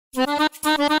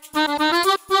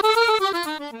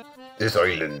This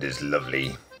island is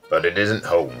lovely, but it isn't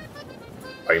home.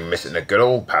 I'm missing a good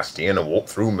old pasty and a walk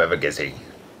through Mevagissey.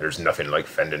 There's nothing like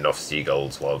fending off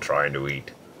seagulls while trying to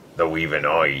eat, though even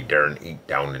I daren't eat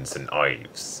down in St.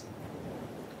 Ives.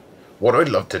 What I'd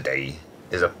love today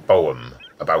is a poem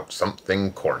about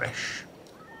something Cornish.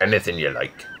 Anything you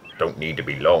like, don't need to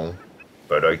be long,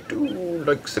 but I do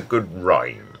likes a good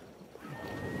rhyme.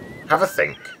 Have a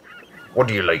think. What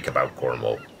do you like about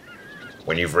Cornwall?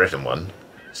 When you've written one,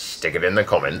 stick it in the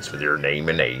comments with your name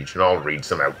and age and I'll read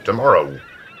some out tomorrow.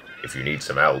 If you need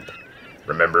some help,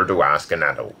 remember to ask an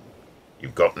adult.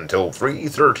 You've got until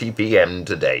 3:30 PM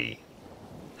today.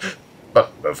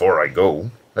 But before I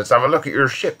go, let's have a look at your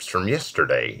ships from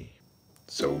yesterday.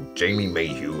 So, Jamie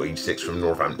Mayhew, age 6 from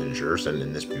Northamptonshire, sent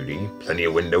in this beauty. Plenty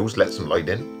of windows, let some light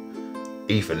in.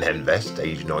 Ethan Henvest,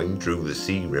 age 9, drew the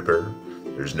Sea Ripper.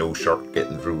 There's no shark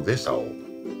getting through this hole.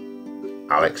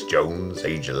 Alex Jones,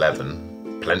 age 11.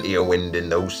 Plenty of wind in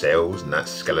those sails, and that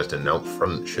skeleton out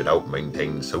front should help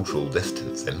maintain social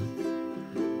distancing.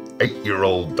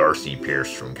 8-year-old Darcy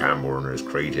Pierce from Camborne has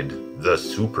created the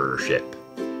Super Ship.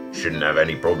 Shouldn't have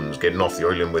any problems getting off the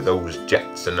island with those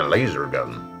jets and a laser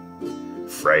gun.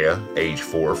 Freya, age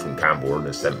 4 from Camborne,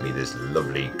 has sent me this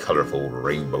lovely, colourful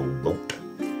rainbow boat.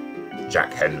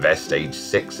 Jack Henvest, age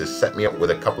 6, has set me up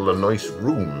with a couple of nice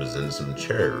rooms and some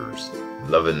chairs.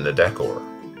 Loving the decor.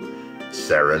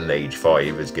 Saren, age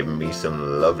 5, has given me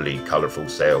some lovely colourful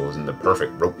sails and the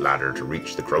perfect rope ladder to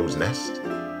reach the crow's nest.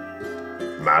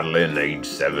 Madeline, age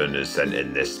 7, has sent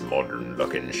in this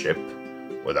modern-looking ship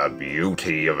with a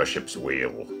beauty of a ship's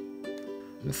wheel.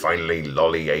 And finally,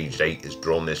 Lolly, aged 8, has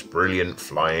drawn this brilliant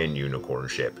flying unicorn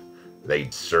ship.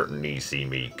 They'd certainly see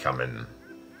me coming.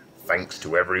 Thanks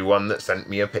to everyone that sent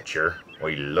me a picture.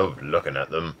 I loved looking at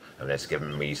them, and it's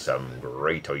given me some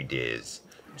great ideas.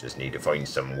 Just need to find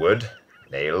some wood,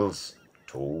 nails,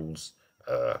 tools,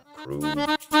 crew.